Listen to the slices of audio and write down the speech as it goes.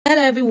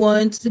Hello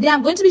everyone, today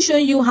I'm going to be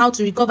showing you how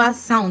to recover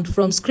sound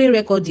from screen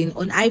recording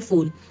on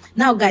iPhone.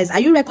 Now guys, are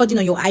you recording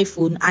on your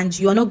iPhone and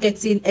you are not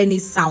getting any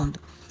sound?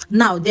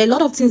 Now there are a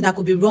lot of things that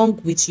could be wrong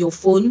with your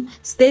phone.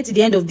 Stay to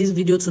the end of this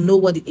video to know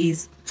what it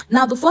is.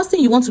 Now the first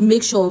thing you want to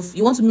make sure of,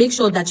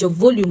 that your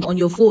volume on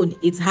your phone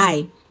is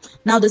high.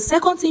 Now the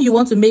second thing you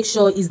want to make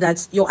sure is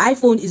that your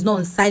iPhone is not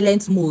on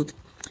silent mode.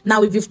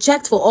 Now if you've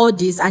checked for all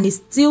this and it's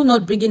still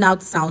not bringing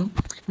out sound,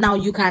 now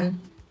you can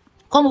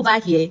come over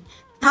here,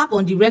 tap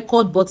on the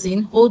record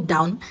button, hold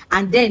down,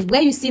 and then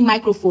where you see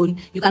microphone,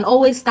 you can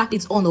always tap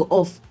it on or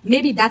off.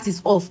 Maybe that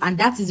is off and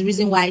that is the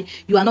reason why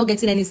you are not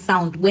getting any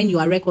sound when you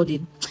are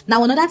recording.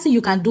 Now another thing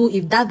you can do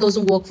if that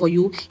doesn't work for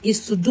you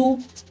is to do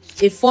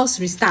a force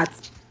restart.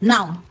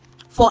 Now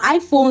for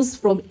iPhones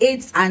from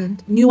 8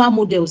 and newer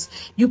models,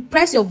 you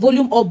press your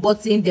volume up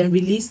button, then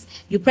release.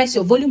 You press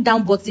your volume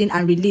down button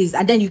and release,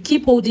 and then you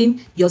keep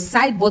holding your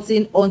side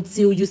button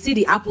until you see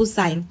the Apple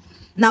sign.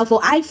 Now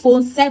for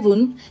iPhone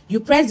 7,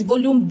 you press the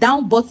volume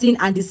down button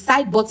and the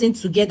side button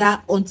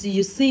together until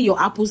you see your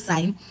Apple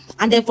sign.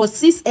 And then for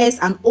 6S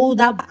and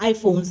older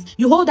iPhones,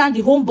 you hold down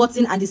the home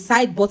button and the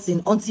side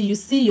button until you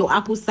see your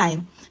Apple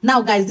sign.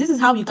 Now guys, this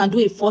is how you can do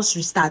a force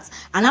restart.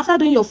 And after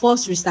doing your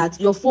force restart,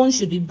 your phone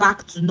should be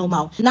back to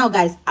normal. Now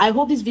guys, I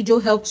hope this video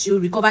helped you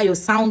recover your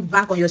sound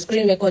back on your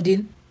screen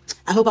recording.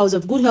 I hope I was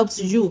of good help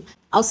to you.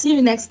 I'll see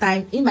you next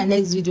time in my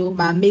next video,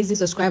 my amazing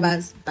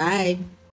subscribers. Bye.